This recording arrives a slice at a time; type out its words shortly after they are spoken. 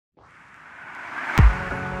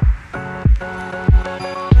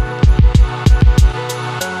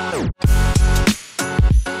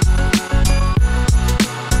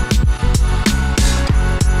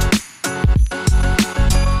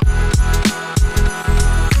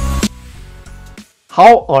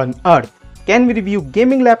How on earth can we review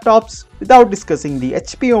gaming laptops without discussing the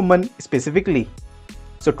HP Omen specifically?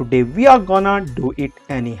 So today we are gonna do it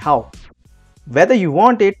anyhow, whether you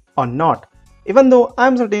want it or not, even though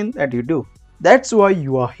I'm certain that you do. That's why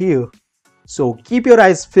you are here. So keep your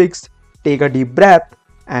eyes fixed, take a deep breath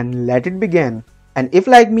and let it begin. And if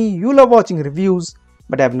like me you love watching reviews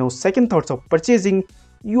but have no second thoughts of purchasing,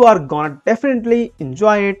 you are gonna definitely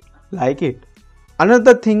enjoy it, like it.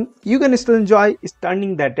 Another thing you can still enjoy is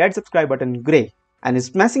turning that red subscribe button grey, and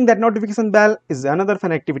smashing that notification bell is another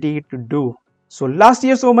fun activity to do. So last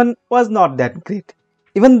year's Omen was not that great,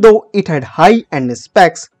 even though it had high-end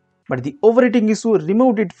specs, but the overheating issue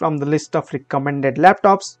removed it from the list of recommended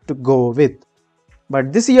laptops to go with.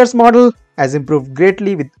 But this year's model has improved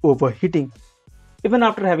greatly with overheating, even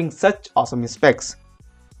after having such awesome specs.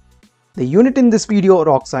 The unit in this video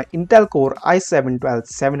rocks an Intel Core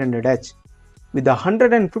i7-12700H with a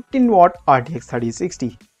 115W RTX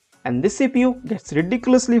 3060, and this CPU gets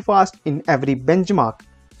ridiculously fast in every benchmark,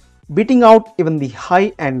 beating out even the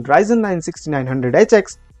high-end Ryzen 9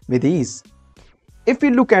 6900HX with ease. If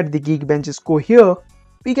we look at the Geekbench score here,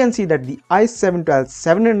 we can see that the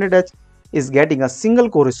i7-12700H is getting a single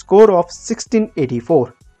core score of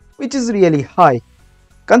 1684, which is really high,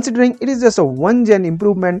 considering it is just a 1-gen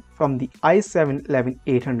improvement from the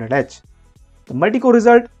i7-11800H. The multi-core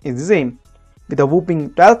result is the same, with a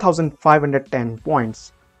whopping 12,510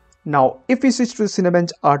 points. Now if we switch to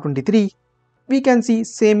Cinebench R23, we can see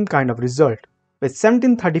same kind of result, with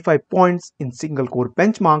 1735 points in single core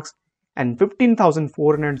benchmarks and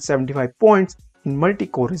 15,475 points in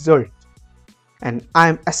multi-core results. And I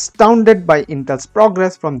am astounded by Intel's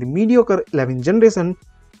progress from the mediocre 11th generation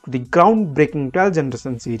to the groundbreaking 12th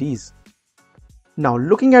generation series. Now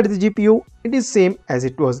looking at the GPU, it is same as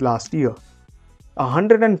it was last year. A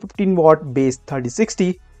 115W base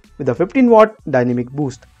 3060 with a 15W dynamic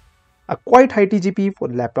boost, a quite high TGP for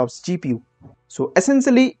the laptop's GPU. So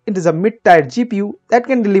essentially it is a mid-tier GPU that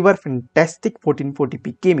can deliver fantastic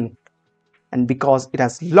 1440p gaming, and because it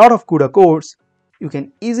has lot of CUDA cores, you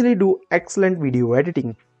can easily do excellent video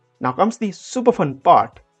editing. Now comes the super fun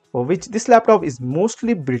part, for which this laptop is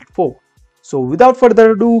mostly built for. So without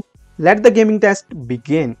further ado, let the gaming test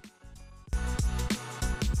begin.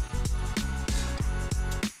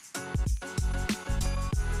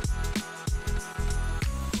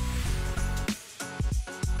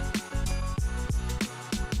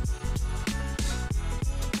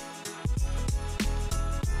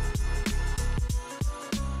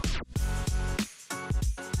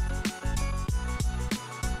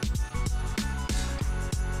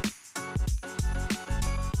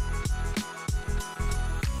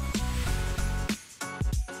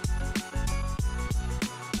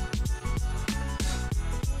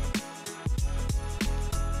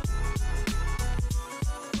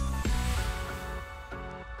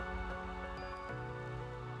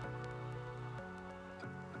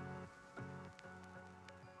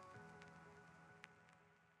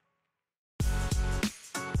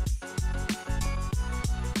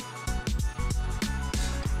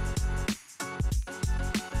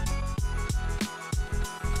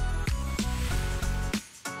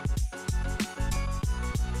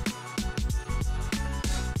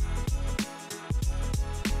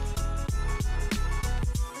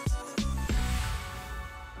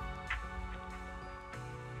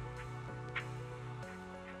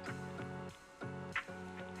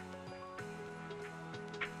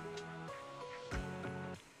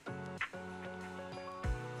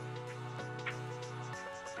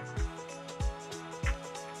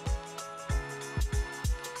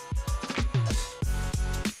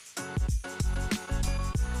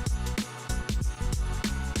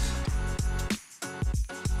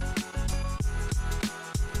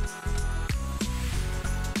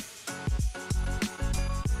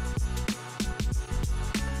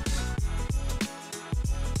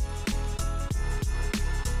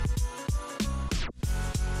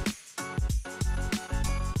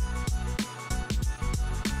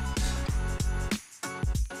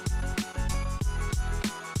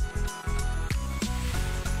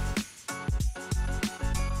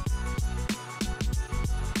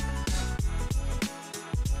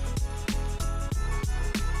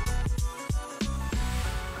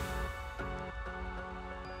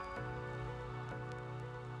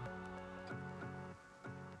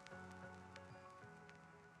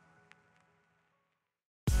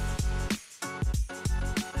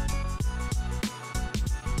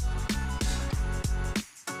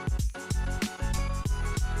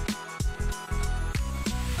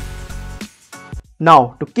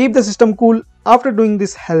 Now to keep the system cool after doing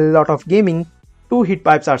this hell lot of gaming, Two heat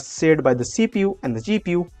pipes are shared by the CPU and the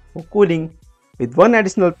GPU for cooling, with one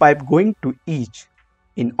additional pipe going to each.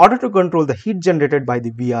 In order to control the heat generated by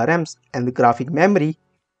the VRMs and the graphic memory,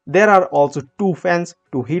 there are also two fans,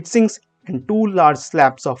 two heat sinks, and two large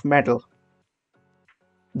slabs of metal.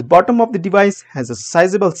 The bottom of the device has a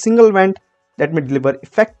sizable single vent that may deliver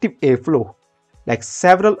effective airflow, like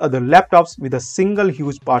several other laptops with a single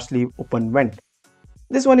huge partially open vent.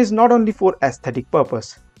 This one is not only for aesthetic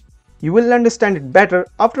purpose. You will understand it better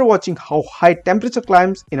after watching how high temperature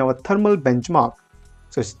climbs in our thermal benchmark.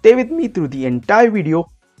 So stay with me through the entire video.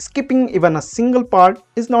 Skipping even a single part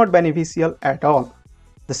is not beneficial at all.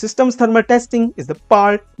 The system's thermal testing is the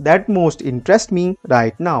part that most interests me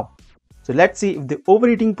right now. So let's see if the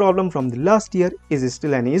overheating problem from the last year is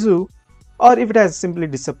still an issue, or if it has simply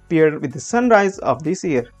disappeared with the sunrise of this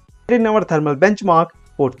year. In our thermal benchmark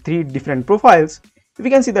for 3 different profiles, we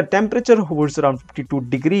can see the temperature hovers around 52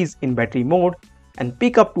 degrees in battery mode and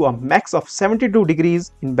peak up to a max of 72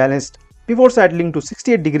 degrees in balanced before settling to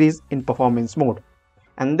 68 degrees in performance mode.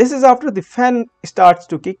 And this is after the fan starts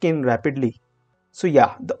to kick in rapidly. So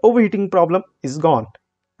yeah, the overheating problem is gone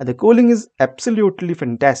and the cooling is absolutely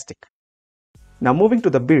fantastic. Now moving to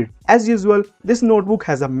the build, as usual this notebook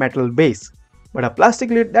has a metal base, but a plastic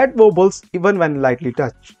lid that wobbles even when lightly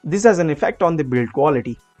touched. This has an effect on the build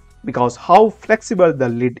quality, because how flexible the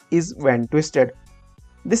lid is when twisted.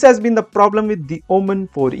 This has been the problem with the Omen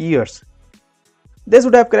for years. They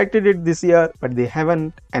should have corrected it this year, but they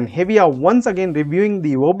haven't, and here we are once again reviewing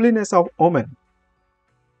the wobbliness of Omen.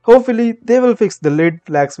 Hopefully they will fix the lid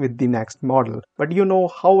flags with the next model, but you know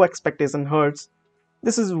how expectation hurts.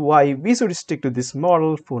 This is why we should stick to this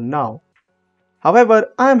model for now.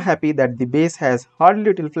 However, I am happy that the base has hardly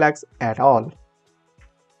little flags at all.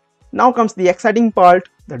 Now comes the exciting part,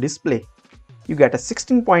 the display. You get a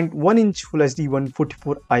 16.1-inch Full HD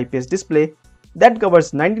 144 IPS display that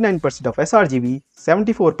covers 99% of sRGB,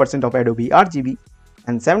 74% of Adobe RGB,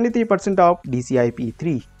 and 73% of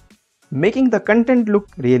DCI-P3, making the content look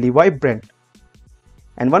really vibrant.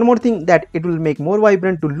 And one more thing that it will make more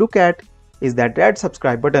vibrant to look at is that red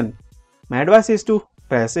subscribe button. My advice is to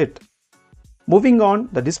press it. Moving on,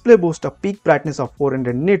 the display boasts a peak brightness of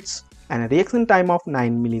 400 nits and a reaction time of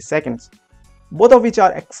 9 milliseconds, both of which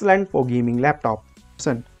are excellent for gaming laptop.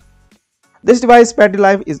 This device battery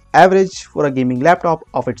life is average for a gaming laptop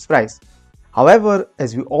of its price. However,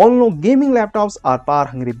 as we all know, gaming laptops are power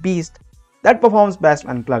hungry beast that performs best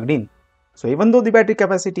when plugged in. So even though the battery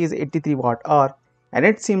capacity is 83 Wh and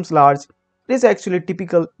it seems large, it is actually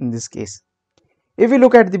typical in this case. If we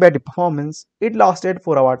look at the battery performance, it lasted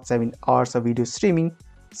for about 7 hours of video streaming,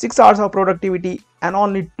 6 hours of productivity, and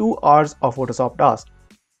only 2 hours of Photoshop tasks.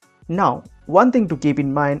 Now, one thing to keep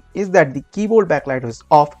in mind is that the keyboard backlight was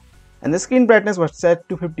off and the screen brightness was set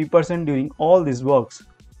to 50% during all these works.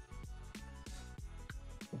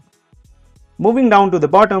 Moving down to the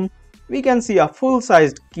bottom, we can see a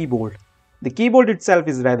full-sized keyboard. The keyboard itself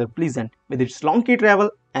is rather pleasant with its long key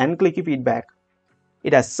travel and clicky feedback.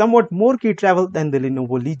 It has somewhat more key travel than the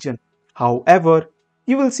Lenovo Legion. However,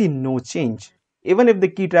 you will see no change. Even if the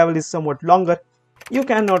key travel is somewhat longer, you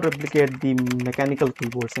cannot replicate the mechanical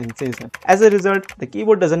keyboard sensation. As a result, the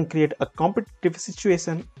keyboard doesn't create a competitive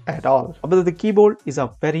situation at all. But the keyboard is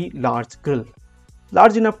a very large grill,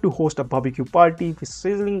 large enough to host a barbecue party with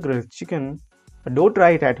sizzling grilled chicken. But don't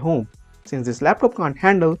try it at home, since this laptop can't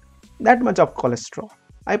handle that much of cholesterol.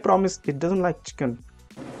 I promise it doesn't like chicken.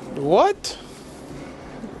 What?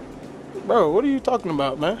 Bro, what are you talking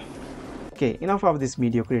about, man? Okay, enough of this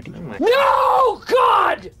mediocrity. No!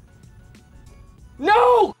 God!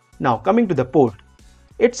 No! Now coming to the port,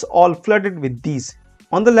 it's all flooded with these.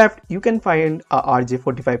 On the left, you can find a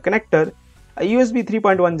RJ45 connector, a USB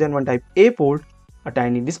 3.1 Gen 1 Type A port, a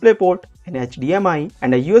tiny display port, an HDMI,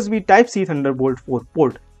 and a USB Type-C Thunderbolt 4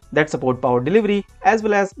 port that support power delivery as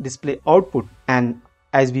well as display output. And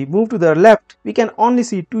as we move to the left, we can only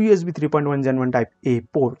see two USB 3.1 Gen 1 Type A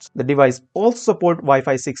ports. The device also supports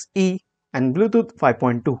Wi-Fi 6E and Bluetooth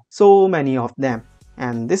 5.2. So many of them.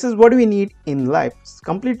 And this is what we need in life,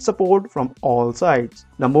 complete support from all sides.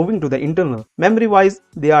 Now moving to the internal. Memory wise,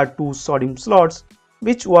 there are two SODIMM slots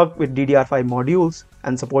which work with DDR5 modules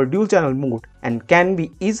and support dual channel mode and can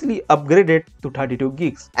be easily upgraded to 32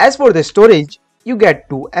 gigs. As for the storage, you get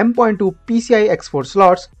two M.2 PCI X4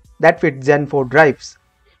 slots that fit Gen 4 drives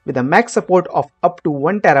with a max support of up to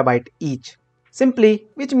 1 TB each, simply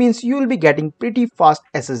which means you will be getting pretty fast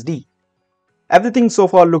SSD. Everything so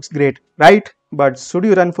far looks great, right? But should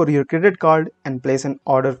you run for your credit card and place an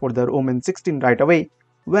order for the Omen 16 right away?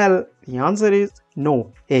 Well, the answer is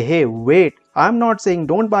no. Hey, wait, I'm not saying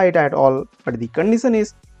don't buy it at all, but the condition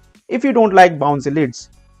is if you don't like bouncy lids,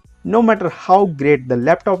 no matter how great the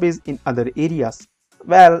laptop is in other areas.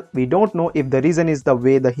 Well, we don't know if the reason is the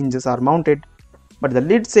way the hinges are mounted, but the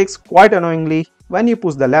lid shakes quite annoyingly when you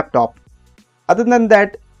push the laptop. Other than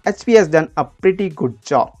that, HP has done a pretty good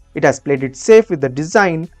job. It has played it safe with the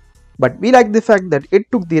design, but we like the fact that it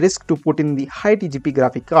took the risk to put in the high TGP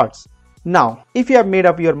graphic cards. Now, if you have made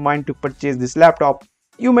up your mind to purchase this laptop,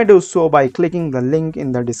 you may do so by clicking the link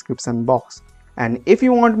in the description box. And if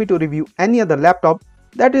you want me to review any other laptop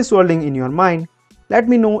that is swirling in your mind, let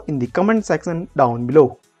me know in the comment section down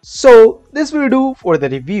below. So this will do for the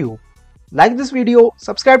review. Like this video,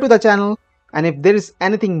 subscribe to the channel, and if there is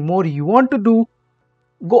anything more you want to do,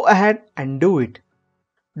 go ahead and do it.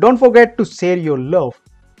 Don't forget to share your love.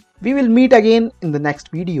 We will meet again in the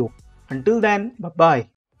next video. Until then, bye bye.